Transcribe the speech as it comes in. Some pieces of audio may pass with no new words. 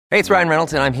Hey, it's Ryan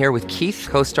Reynolds, and I'm here with Keith,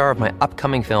 co-star of my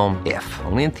upcoming film, If,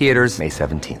 only in theaters May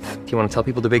 17th. Do you want to tell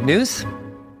people the big news?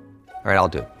 All right, I'll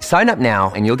do it. Sign up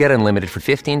now and you'll get unlimited for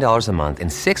 $15 a month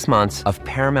and 6 months of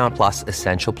Paramount Plus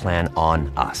Essential Plan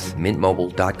on us.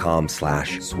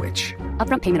 MintMobile.com/switch.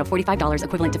 Upfront payment of $45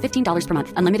 equivalent to $15 per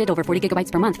month. Unlimited over 40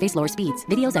 gigabytes per month. Face lower speeds.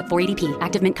 Videos at 480p.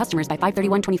 Active Mint customers by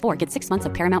 531.24 get 6 months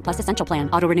of Paramount Plus Essential Plan.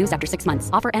 Auto renews after 6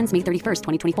 months. Offer ends May 31st,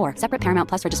 2024. Separate Paramount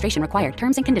Plus registration required.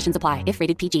 Terms and conditions apply if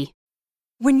rated PG.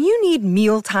 When you need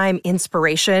mealtime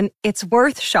inspiration, it's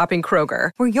worth shopping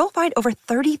Kroger, where you'll find over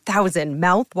 30,000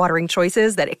 mouth-watering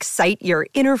choices that excite your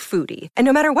inner foodie. And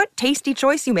no matter what tasty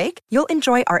choice you make, you'll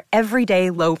enjoy our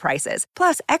everyday low prices,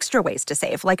 plus extra ways to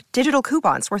save, like digital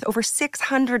coupons worth over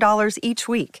 $600 each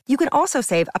week. You can also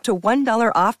save up to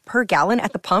 $1 off per gallon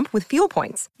at the pump with fuel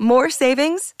points. More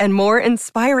savings and more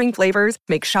inspiring flavors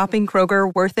make shopping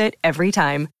Kroger worth it every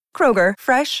time. Kroger,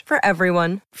 fresh for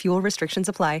everyone. Fuel restrictions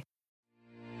apply.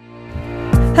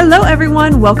 Hello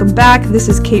everyone, welcome back. This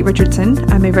is Kate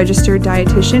Richardson. I'm a registered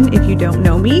dietitian if you don't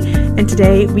know me, and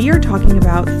today we are talking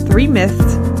about 3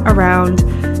 myths around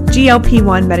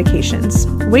GLP-1 medications.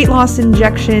 Weight loss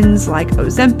injections like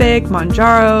Ozempic,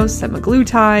 Mounjaro,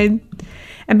 semaglutide.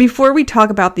 And before we talk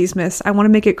about these myths, I want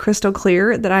to make it crystal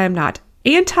clear that I am not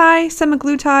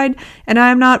anti-semaglutide and I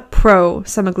am not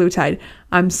pro-semaglutide.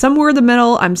 I'm somewhere in the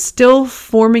middle. I'm still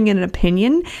forming an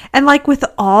opinion. And like with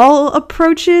all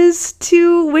approaches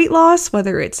to weight loss,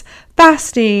 whether it's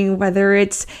fasting, whether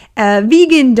it's a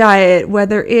vegan diet,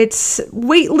 whether it's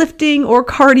weightlifting or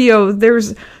cardio,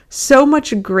 there's so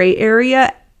much gray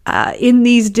area in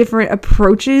these different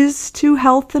approaches to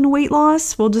health and weight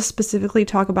loss. We'll just specifically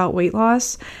talk about weight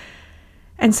loss.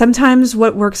 And sometimes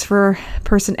what works for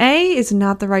person A is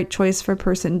not the right choice for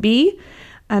person B.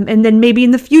 And then maybe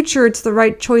in the future, it's the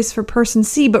right choice for person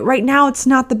C. But right now, it's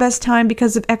not the best time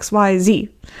because of X, Y, Z.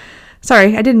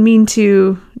 Sorry, I didn't mean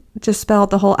to just spell out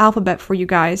the whole alphabet for you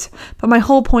guys. But my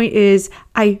whole point is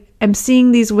I am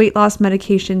seeing these weight loss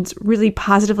medications really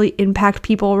positively impact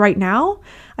people right now.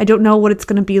 I don't know what it's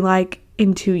going to be like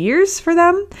in 2 years for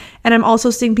them. And I'm also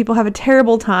seeing people have a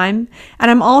terrible time. And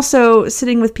I'm also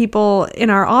sitting with people in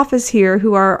our office here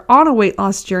who are on a weight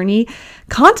loss journey,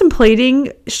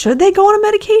 contemplating, should they go on a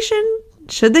medication?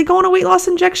 Should they go on a weight loss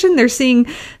injection? They're seeing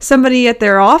somebody at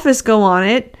their office go on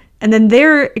it, and then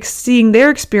they're seeing their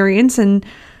experience and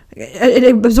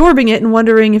absorbing it and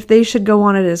wondering if they should go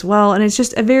on it as well. And it's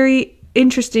just a very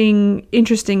interesting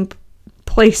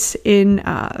place in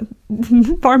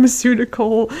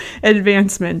pharmaceutical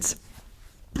advancements.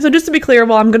 So just to be clear,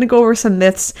 while I'm going to go over some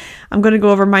myths, I'm going to go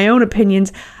over my own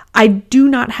opinions. I do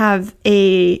not have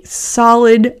a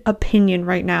solid opinion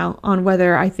right now on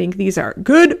whether I think these are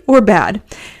good or bad.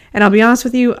 And I'll be honest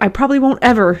with you, I probably won't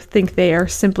ever think they are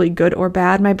simply good or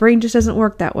bad. My brain just doesn't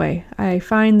work that way. I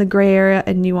find the gray area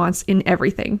and nuance in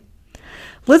everything.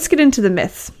 Let's get into the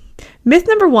myths. Myth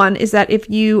number 1 is that if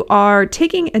you are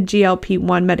taking a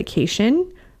GLP-1 medication,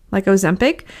 like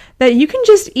Ozempic, that you can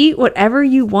just eat whatever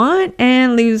you want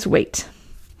and lose weight.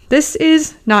 This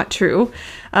is not true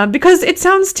because it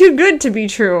sounds too good to be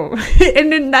true.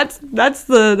 And then that's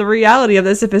the reality of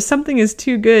this. If something is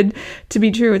too good to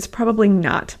be true, it's probably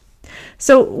not.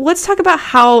 So let's talk about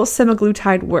how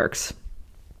semaglutide works.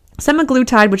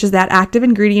 Semaglutide, which is that active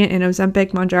ingredient in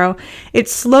Ozempic, Mounjaro, it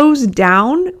slows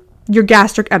down your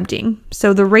gastric emptying,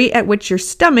 so the rate at which your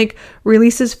stomach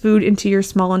releases food into your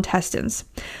small intestines.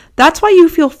 That's why you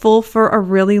feel full for a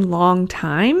really long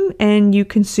time and you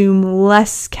consume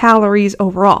less calories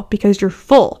overall because you're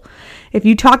full. If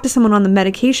you talk to someone on the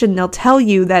medication, they'll tell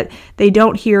you that they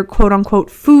don't hear quote unquote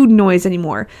food noise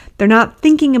anymore. They're not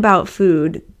thinking about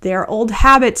food. Their old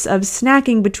habits of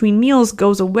snacking between meals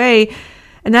goes away,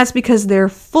 and that's because they're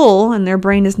full and their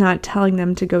brain is not telling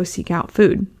them to go seek out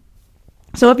food.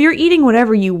 So if you're eating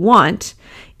whatever you want,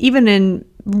 even in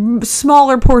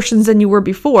smaller portions than you were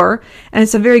before, and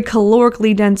it's a very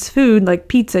calorically dense food like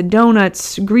pizza,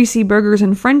 donuts, greasy burgers,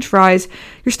 and french fries,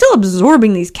 you're still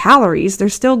absorbing these calories. They're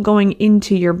still going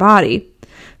into your body.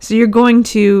 So you're going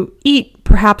to eat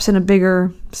perhaps in a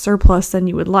bigger surplus than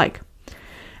you would like.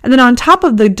 And then on top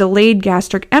of the delayed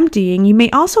gastric emptying, you may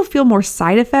also feel more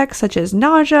side effects such as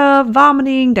nausea,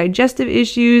 vomiting, digestive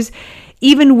issues,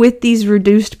 even with these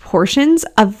reduced portions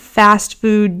of fast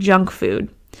food, junk food.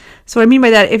 So what I mean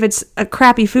by that, if it's a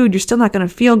crappy food, you're still not going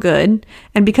to feel good.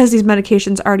 And because these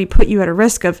medications already put you at a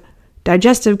risk of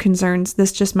digestive concerns,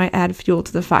 this just might add fuel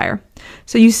to the fire.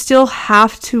 So you still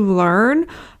have to learn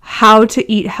how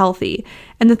to eat healthy.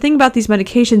 And the thing about these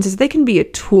medications is they can be a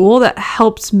tool that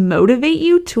helps motivate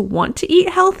you to want to eat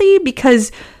healthy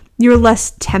because you're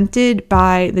less tempted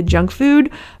by the junk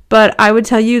food. But I would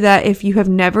tell you that if you have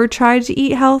never tried to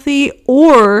eat healthy,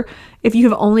 or if you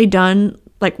have only done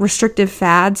like restrictive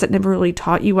fads that never really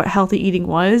taught you what healthy eating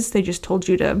was, they just told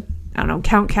you to, I don't know,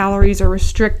 count calories or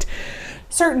restrict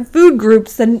certain food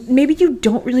groups, then maybe you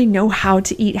don't really know how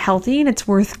to eat healthy, and it's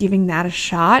worth giving that a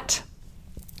shot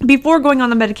before going on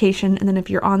the medication. And then if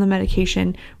you're on the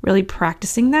medication, really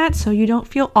practicing that so you don't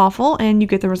feel awful and you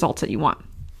get the results that you want.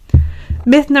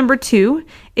 Myth number 2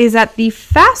 is that the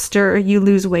faster you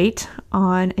lose weight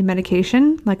on a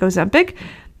medication like Ozempic,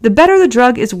 the better the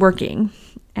drug is working.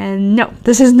 And no,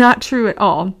 this is not true at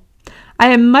all. I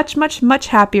am much, much, much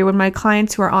happier when my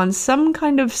clients who are on some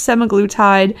kind of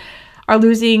semaglutide are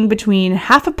losing between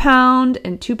 0.5 pound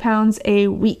and 2 pounds a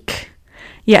week.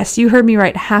 Yes, you heard me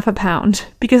right, 0.5 pound,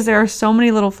 because there are so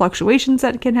many little fluctuations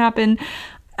that can happen.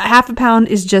 0.5 pound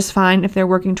is just fine if they're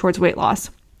working towards weight loss.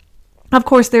 Of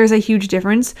course, there's a huge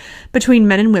difference between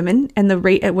men and women and the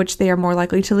rate at which they are more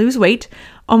likely to lose weight.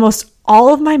 Almost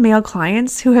all of my male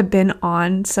clients who have been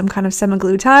on some kind of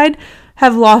semaglutide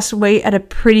have lost weight at a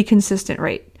pretty consistent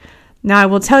rate. Now, I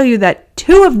will tell you that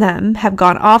 2 of them have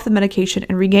gone off the medication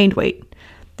and regained weight.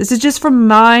 This is just from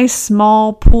my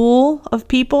small pool of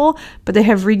people, but they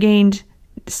have regained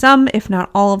some, if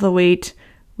not all, of the weight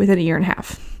within 1.5 years.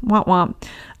 Womp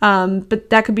womp. But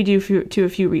that could be due to a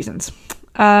few reasons.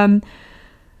 While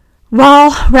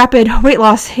rapid weight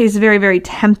loss is very, very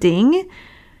tempting,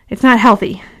 it's not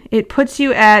healthy. It puts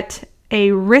you at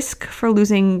a risk for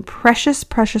losing precious,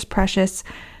 precious, precious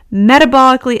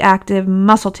metabolically active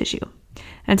muscle tissue.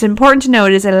 And it's important to know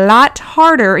it is a lot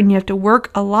harder, and you have to work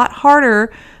a lot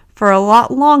harder for a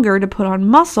lot longer to put on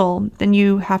muscle than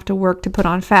you have to work to put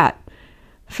on fat.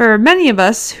 For many of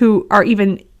us who are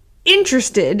even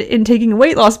interested in taking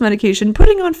weight loss medication,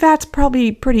 putting on fat's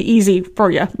probably pretty easy for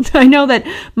you. I know that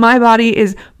my body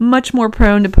is much more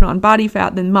prone to put on body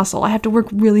fat than muscle. I have to work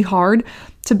really hard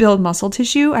to build muscle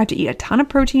tissue. I have to eat a ton of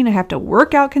protein. I have to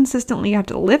work out consistently. I have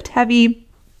to lift heavy.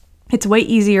 It's way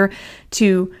easier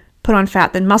to put on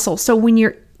fat than muscle. So when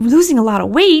you're losing a lot of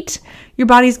weight, your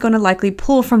body's going to likely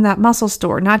pull from that muscle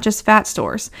store, not just fat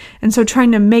stores. And so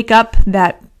trying to make up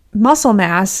that muscle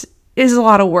mass is a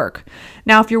lot of work.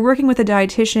 Now, if you're working with a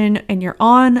dietitian and you're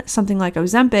on something like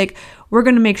Ozempic, we're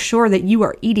going to make sure that you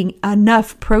are eating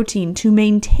enough protein to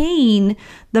maintain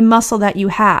the muscle that you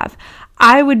have.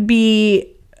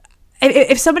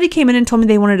 If somebody came in and told me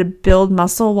they wanted to build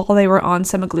muscle while they were on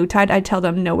semaglutide, I'd tell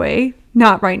them, no way,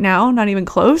 not right now, not even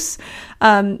close.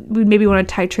 We'd maybe want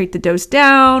to titrate the dose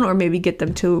down, or maybe get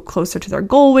them to closer to their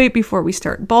goal weight before we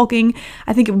start bulking.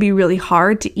 I think it would be really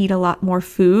hard to eat a lot more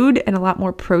food and a lot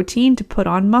more protein to put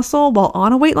on muscle while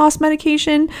on a weight loss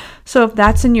medication. So if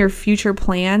that's in your future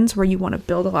plans where you want to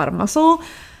build a lot of muscle,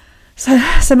 so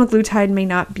semaglutide may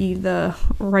not be the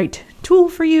right tool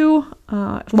for you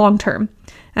long term.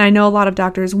 And I know a lot of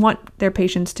doctors want their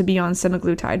patients to be on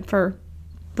semaglutide for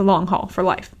the long haul, for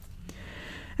life.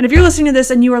 And if you're listening to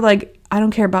this and you are like, I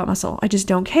don't care about muscle, I just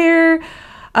don't care,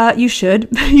 you should.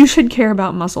 You should care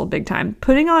about muscle big time.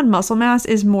 Putting on muscle mass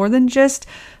is more than just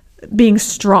being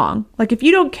strong. Like if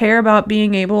you don't care about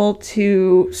being able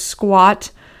to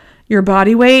squat your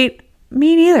body weight,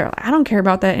 me neither. I don't care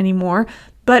about that anymore.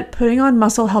 But putting on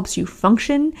muscle helps you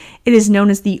function. It is known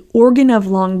as the organ of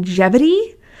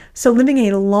longevity. So living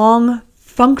a long,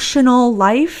 functional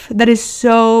life, that is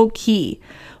so key.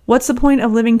 What's the point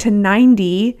of living to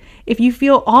 90 if you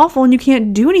feel awful and you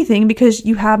can't do anything because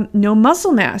you have no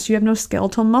muscle mass? You have no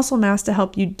skeletal muscle mass to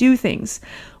help you do things.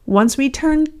 Once we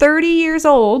turn 30 years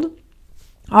old,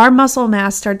 our muscle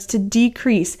mass starts to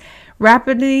decrease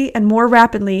rapidly and more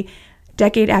rapidly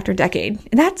decade after decade.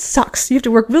 And that sucks. You have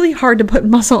to work really hard to put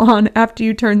muscle on after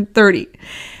you turn 30.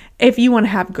 If you want to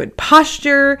have good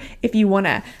posture, if you want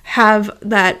to have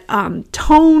that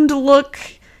toned look,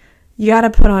 you got to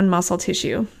put on muscle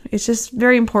tissue. It's just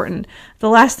very important. The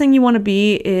last thing you want to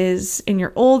be is in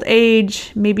your old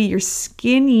age, maybe you're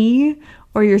skinny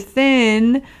or you're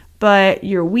thin, but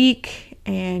you're weak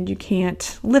and you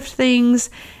can't lift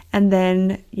things. And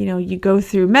then, you go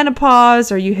through menopause,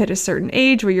 or you hit a certain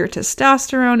age where your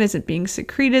testosterone isn't being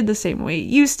secreted the same way it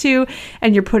used to,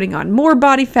 and you're putting on more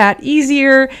body fat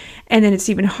easier, and then it's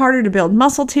even harder to build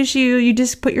muscle tissue. You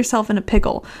just put yourself in a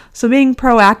pickle. So being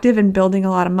proactive and building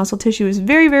a lot of muscle tissue is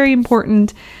very, very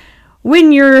important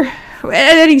when you're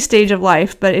at any stage of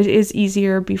life, but it is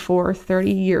easier before 30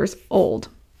 years old.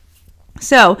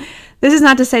 So this is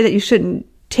not to say that you shouldn't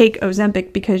take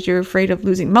Ozempic because you're afraid of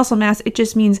losing muscle mass. It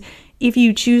just means if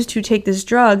you choose to take this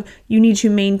drug, you need to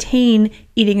maintain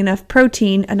eating enough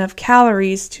protein, enough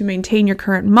calories to maintain your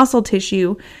current muscle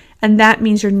tissue. And that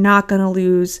means you're not going to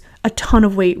lose a ton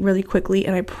of weight really quickly,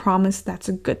 and I promise that's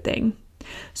a good thing.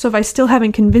 So if I still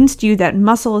haven't convinced you that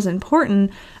muscle is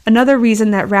important, another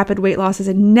reason that rapid weight loss is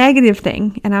a negative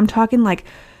thing, and I'm talking like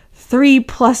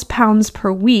 3+ pounds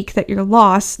per week that you're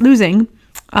losing,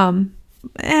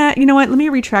 you know what? Let me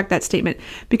retract that statement,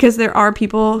 because there are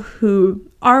people who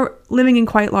are living in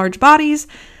quite large bodies.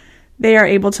 They are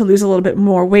able to lose a little bit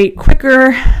more weight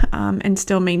quicker and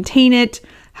still maintain it.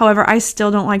 However, I still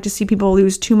don't like to see people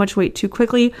lose too much weight too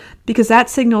quickly, because that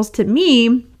signals to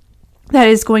me that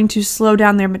is going to slow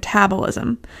down their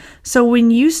metabolism. So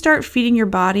when you start feeding your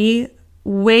body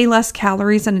way less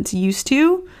calories than it's used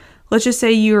to, let's just say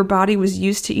your body was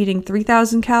used to eating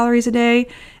 3,000 calories a day,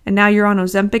 and now you're on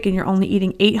Ozempic and you're only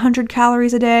eating 800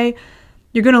 calories a day,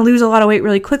 you're going to lose a lot of weight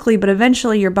really quickly, but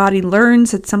eventually your body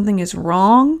learns that something is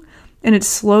wrong, and it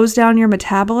slows down your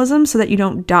metabolism so that you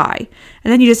don't die.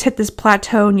 And then you just hit this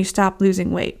plateau and you stop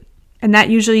losing weight. And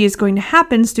that usually is going to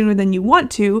happen sooner than you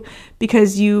want to,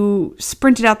 because you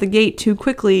sprinted out the gate too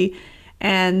quickly,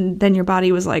 and then your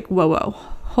body was like, whoa,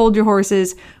 hold your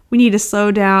horses. We need to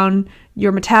slow down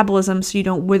your metabolism so you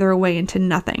don't wither away into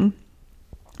nothing.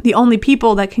 The only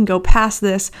people that can go past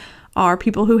this are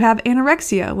people who have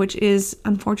anorexia, which is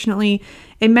unfortunately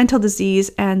a mental disease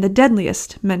and the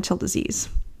deadliest mental disease,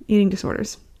 eating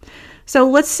disorders. So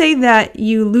let's say that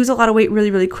you lose a lot of weight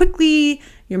really, really quickly,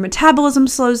 your metabolism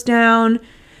slows down,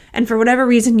 and for whatever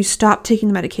reason, you stop taking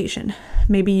the medication.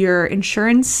 Maybe your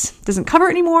insurance doesn't cover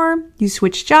it anymore, you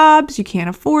switch jobs, you can't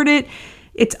afford it,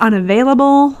 it's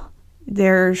unavailable,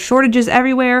 there are shortages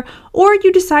everywhere, or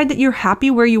you decide that you're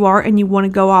happy where you are and you want to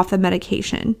go off the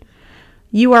medication.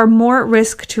 You are more at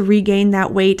risk to regain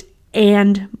that weight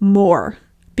and more,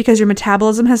 because your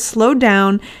metabolism has slowed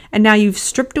down and now you've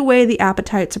stripped away the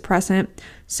appetite suppressant.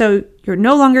 So you're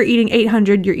no longer eating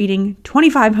 800, you're eating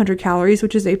 2,500 calories,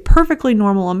 which is a perfectly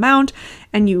normal amount,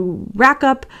 and you rack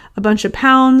up a bunch of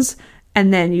pounds,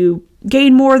 and then you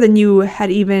gain more than you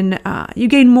had you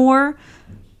gain more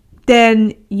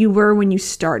than you were when you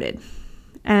started.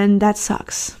 And that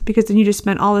sucks, because then you just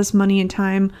spent all this money and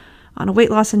time on a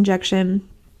weight loss injection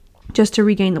just to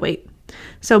regain the weight.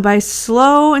 So by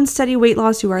slow and steady weight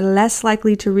loss, you are less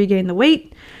likely to regain the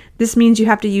weight. This means you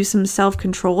have to use some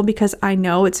self-control, because I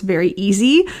know it's very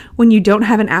easy when you don't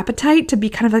have an appetite to be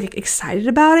kind of like excited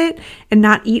about it and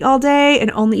not eat all day and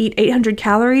only eat 800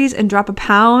 calories and drop a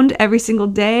pound every single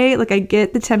day. Like, I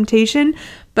get the temptation,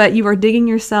 but you are digging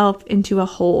yourself into a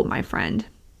hole, my friend.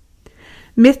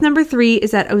 Myth number 3 is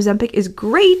that Ozempic is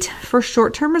great for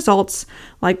short-term results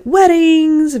like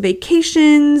weddings,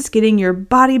 vacations, getting your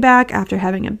body back after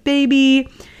having a baby.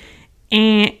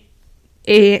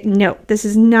 No, this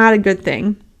is not a good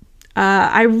thing.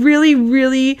 I really,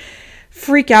 really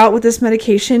freak out with this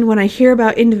medication when I hear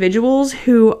about individuals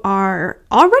who are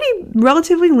already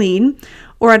relatively lean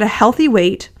or at a healthy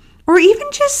weight, or even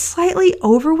just slightly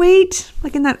overweight,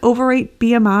 like in that overweight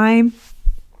BMI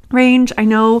range. I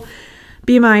know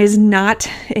BMI is not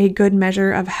a good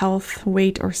measure of health,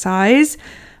 weight, or size,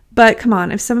 but come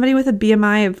on, if somebody with a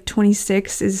BMI of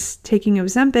 26 is taking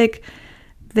Ozempic,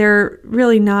 they're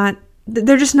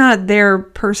just not their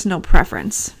personal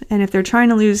preference. And if they're trying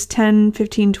to lose 10,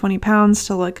 15, 20 pounds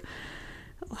to look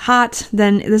hot,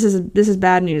 then this is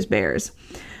bad news bears.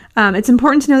 It's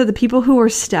important to know that the people who were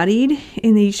studied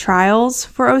in these trials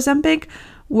for Ozempic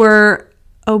were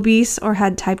obese or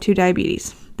had type 2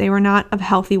 diabetes. They were not of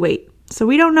healthy weight. So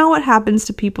we don't know what happens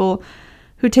to people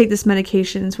who take this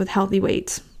medications with healthy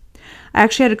weights. I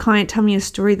actually had a client tell me a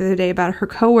story the other day about her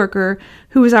coworker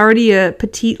who was already a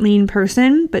petite, lean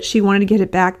person, but she wanted to get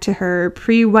it back to her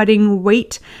pre-wedding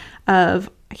weight of,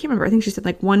 I can't remember, I think she said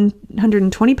like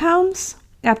 120 pounds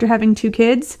after having 2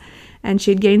 kids. And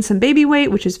she had gained some baby weight,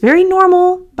 which is very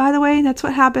normal, by the way. That's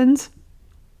what happens.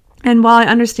 And while I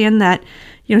understand that,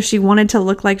 she wanted to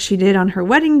look like she did on her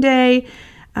wedding day,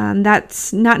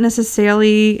 that's not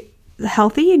necessarily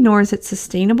healthy, nor is it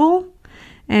sustainable.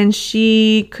 And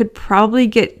she could probably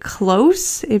get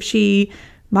close if she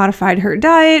modified her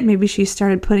diet. Maybe she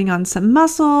started putting on some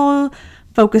muscle,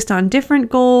 focused on different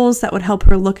goals that would help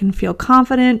her look and feel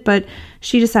confident. But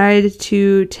she decided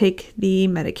to take the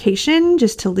medication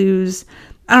just to lose,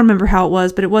 I don't remember how it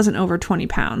was, but it wasn't over 20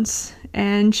 pounds.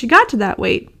 And she got to that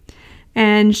weight.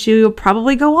 And she'll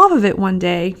probably go off of it one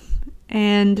day.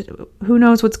 And who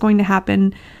knows what's going to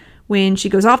happen when she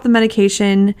goes off the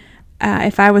medication.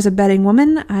 If I was a betting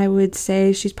woman, I would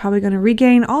say she's probably going to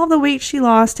regain all the weight she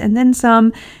lost and then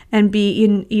some, and be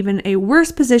in even a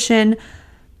worse position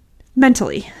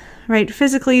mentally, right?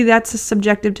 Physically, that's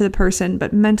subjective to the person,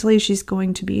 but mentally she's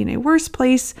going to be in a worse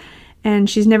place, and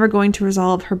she's never going to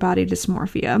resolve her body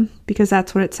dysmorphia, because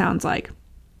that's what it sounds like.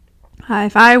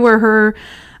 If I were her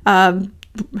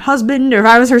husband, or if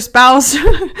I was her spouse,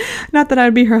 not that I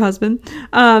would be her husband,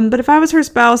 but if I was her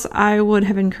spouse, I would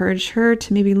have encouraged her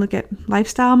to maybe look at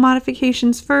lifestyle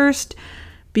modifications first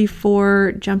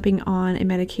before jumping on a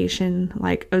medication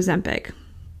like Ozempic.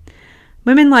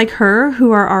 Women like her,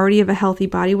 who are already of a healthy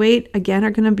body weight, again,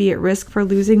 are going to be at risk for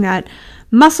losing that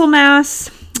muscle mass,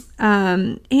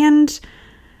 and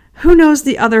who knows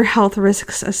the other health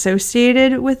risks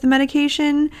associated with the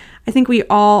medication. I think we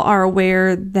all are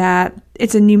aware that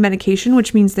it's a new medication,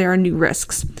 which means there are new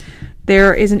risks.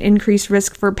 There is an increased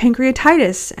risk for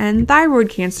pancreatitis and thyroid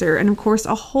cancer, and of course,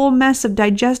 a whole mess of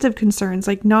digestive concerns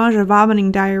like nausea,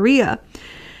 vomiting, diarrhea.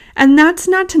 And that's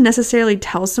not to necessarily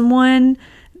tell someone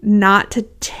not to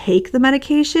take the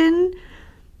medication,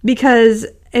 because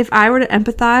if I were to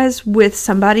empathize with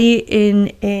somebody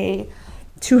in a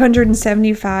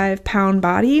 275-pound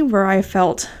body where I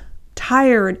felt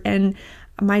tired and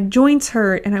my joints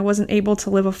hurt and I wasn't able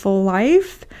to live a full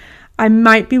life, I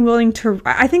might be willing to,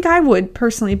 I think I would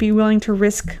personally be willing to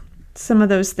risk some of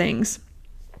those things.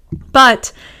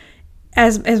 But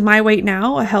as my weight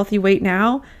now, a healthy weight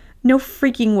now, no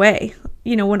freaking way.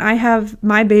 You know, when I have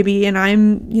my baby and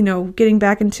I'm, getting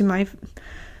back into my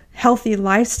healthy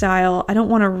lifestyle, I don't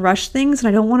want to rush things, and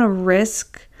I don't want to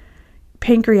risk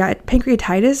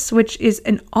pancreatitis, which is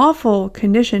an awful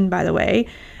condition, by the way.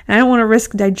 And I don't want to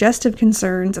risk digestive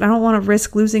concerns, and I don't want to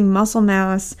risk losing muscle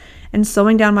mass and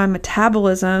slowing down my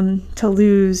metabolism to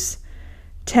lose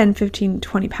 10, 15,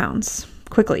 20 pounds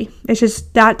quickly. It's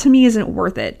just, that to me isn't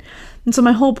worth it. And so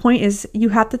my whole point is, you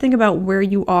have to think about where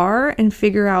you are and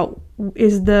figure out,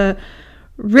 is the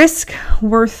risk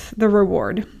worth the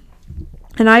reward?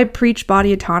 And I preach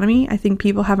body autonomy. I think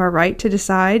people have a right to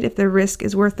decide if their risk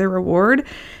is worth their reward.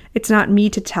 It's not me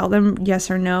to tell them yes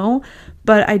or no,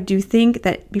 but I do think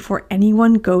that before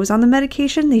anyone goes on the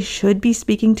medication, they should be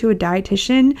speaking to a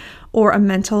dietitian or a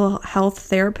mental health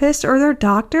therapist or their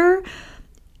doctor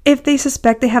if they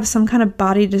suspect they have some kind of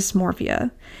body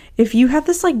dysmorphia. If you have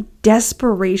this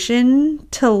desperation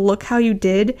to look how you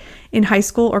did in high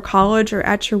school or college or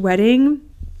at your wedding,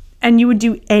 and you would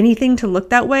do anything to look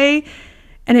that way,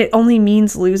 and it only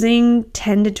means losing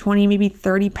 10 to 20, maybe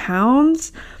 30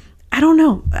 pounds, I don't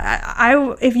know.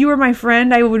 If you were my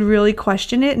friend, I would really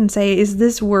question it and say, is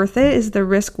this worth it? Is the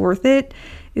risk worth it?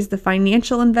 Is the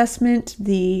financial investment,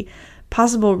 the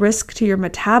possible risk to your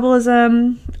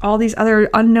metabolism, all these other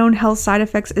unknown health side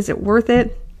effects, is it worth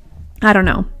it? I don't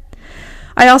know.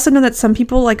 I also know that some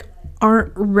people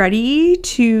aren't ready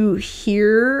to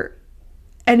hear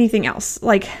anything else.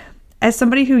 As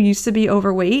somebody who used to be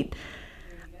overweight,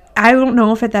 I don't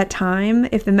know if at that time,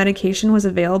 if the medication was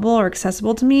available or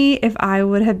accessible to me, if I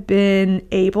would have been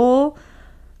able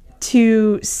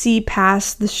to see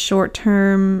past the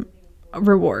short-term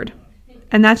reward.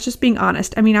 And that's just being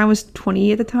honest. I mean, I was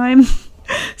 20 at the time.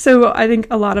 So I think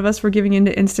a lot of us were giving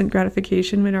into instant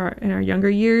gratification in our younger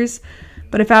years.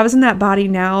 But if I was in that body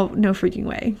now, no freaking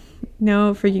way.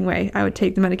 No freaking way. I would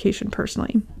take the medication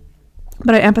personally.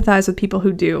 But I empathize with people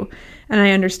who do, and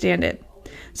I understand it.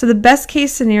 So the best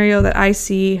case scenario that I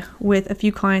see with a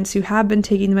few clients who have been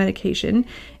taking the medication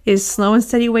is slow and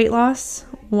steady weight loss,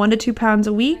 1 to 2 pounds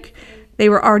a week. They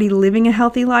were already living a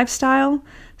healthy lifestyle.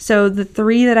 So the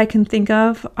 3 that I can think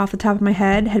of off the top of my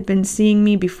head had been seeing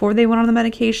me before they went on the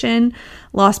medication,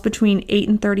 lost between 8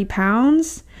 and 30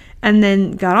 pounds, and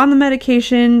then got on the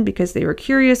medication because they were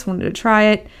curious, wanted to try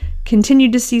it,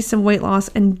 continued to see some weight loss,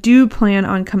 and do plan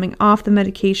on coming off the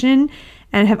medication,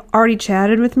 and have already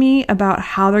chatted with me about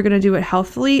how they're going to do it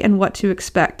healthily and what to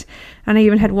expect. And I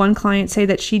even had one client say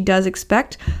that she does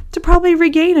expect to probably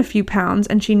regain a few pounds,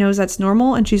 and she knows that's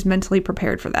normal and she's mentally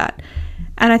prepared for that.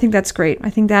 And I think that's great. I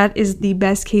think that is the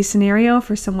best case scenario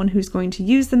for someone who's going to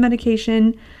use the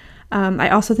medication. I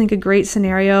also think a great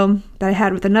scenario that I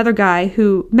had with another guy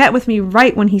who met with me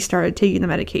right when he started taking the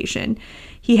medication.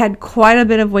 He had quite a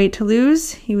bit of weight to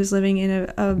lose. He was living in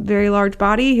a very large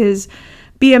body. His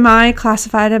BMI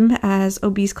classified him as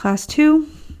obese class 2,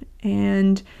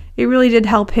 and it really did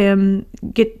help him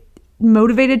get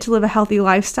motivated to live a healthy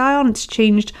lifestyle, and it's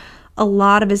changed a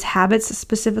lot of his habits,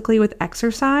 specifically with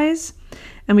exercise.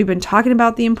 And we've been talking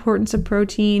about the importance of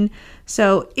protein.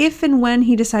 So if and when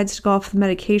he decides to go off the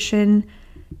medication,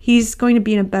 he's going to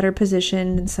be in a better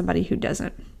position than somebody who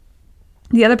doesn't.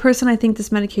 The other person I think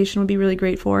this medication would be really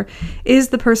great for is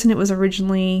the person it was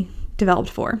originally developed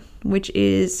for, which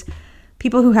is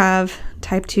people who have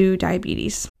type 2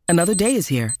 diabetes. Another day is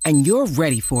here, and you're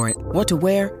ready for it. What to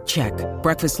wear? Check.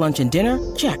 Breakfast, lunch, and dinner?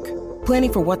 Check.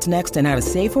 Planning for what's next and how to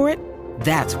save for it?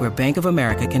 That's where Bank of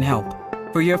America can help.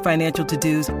 For your financial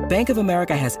to-dos, Bank of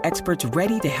America has experts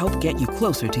ready to help get you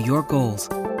closer to your goals.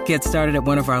 Get started at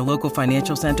one of our local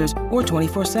financial centers or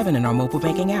 24/7 in our mobile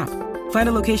banking app. Find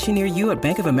a location near you at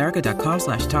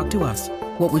bankofamerica.com/talktous.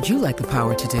 What would you like the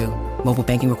power to do? Mobile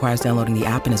banking requires downloading the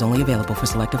app and is only available for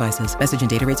select devices. Message and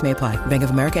data rates may apply. Bank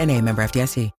of America N.A., member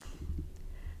FDIC.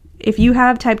 If you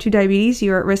have type 2 diabetes,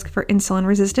 you are at risk for insulin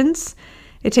resistance.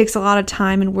 It takes a lot of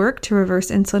time and work to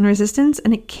reverse insulin resistance,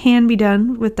 and it can be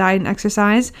done with diet and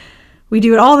exercise. We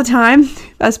do it all the time,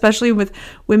 especially with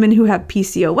women who have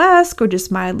PCOS or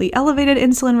just mildly elevated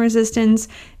insulin resistance.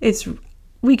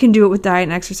 We can do it with diet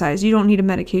and exercise. You don't need a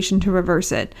medication to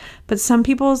reverse it. But some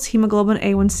people's hemoglobin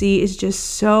A1C is just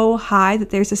so high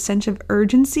that there's a sense of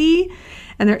urgency,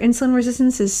 and their insulin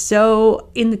resistance is so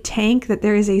in the tank that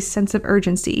there is a sense of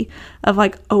urgency of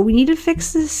like, oh, we need to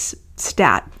fix this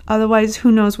stat. Otherwise,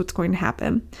 who knows what's going to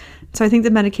happen. So I think the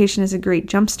medication is a great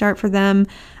jumpstart for them.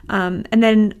 And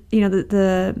then,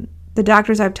 the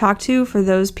doctors I've talked to for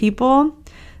those people,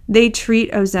 they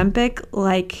treat Ozempic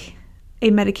like a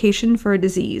medication for a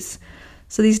disease.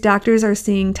 So these doctors are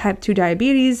seeing type 2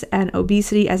 diabetes and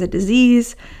obesity as a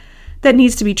disease that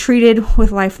needs to be treated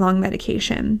with lifelong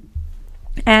medication.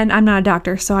 And I'm not a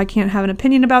doctor, so I can't have an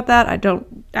opinion about that. I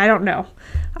don't know.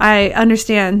 I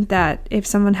understand that if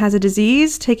someone has a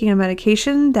disease, taking a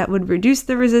medication that would reduce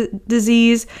the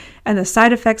disease and the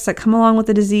side effects that come along with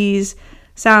the disease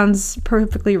sounds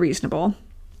perfectly reasonable.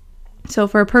 So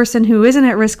for a person who isn't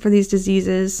at risk for these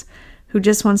diseases, who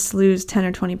just wants to lose 10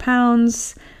 or 20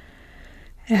 pounds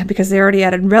because they're already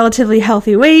at a relatively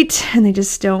healthy weight and they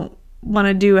just don't want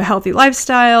to do a healthy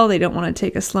lifestyle, they don't want to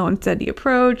take a slow and steady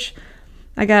approach,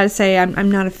 I gotta say I'm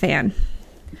not a fan.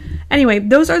 Anyway,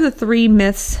 those are the 3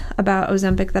 myths about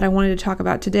Ozempic that I wanted to talk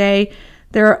about today.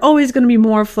 There are always going to be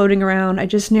more floating around. I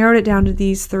just narrowed it down to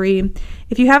these 3.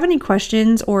 If you have any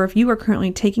questions, or if you are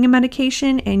currently taking a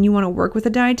medication and you want to work with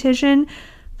a dietitian,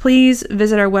 please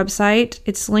visit our website.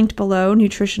 It's linked below,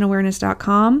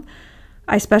 nutritionawareness.com.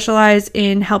 I specialize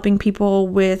in helping people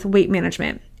with weight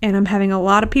management, and I'm having a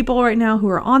lot of people right now who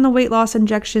are on the weight loss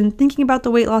injection, thinking about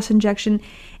the weight loss injection,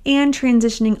 and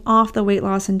transitioning off the weight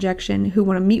loss injection, who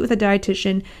want to meet with a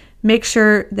dietitian, make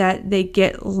sure that they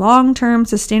get long-term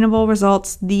sustainable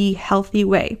results the healthy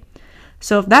way.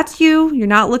 So if that's you, you're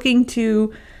not looking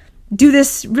to do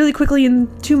this really quickly in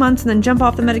 2 months and then jump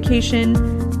off the medication,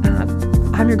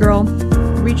 I'm your girl.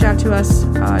 Reach out to us,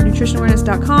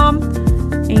 nutritionawareness.com,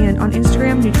 and on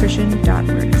Instagram,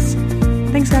 nutrition.awareness.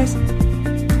 Thanks, guys.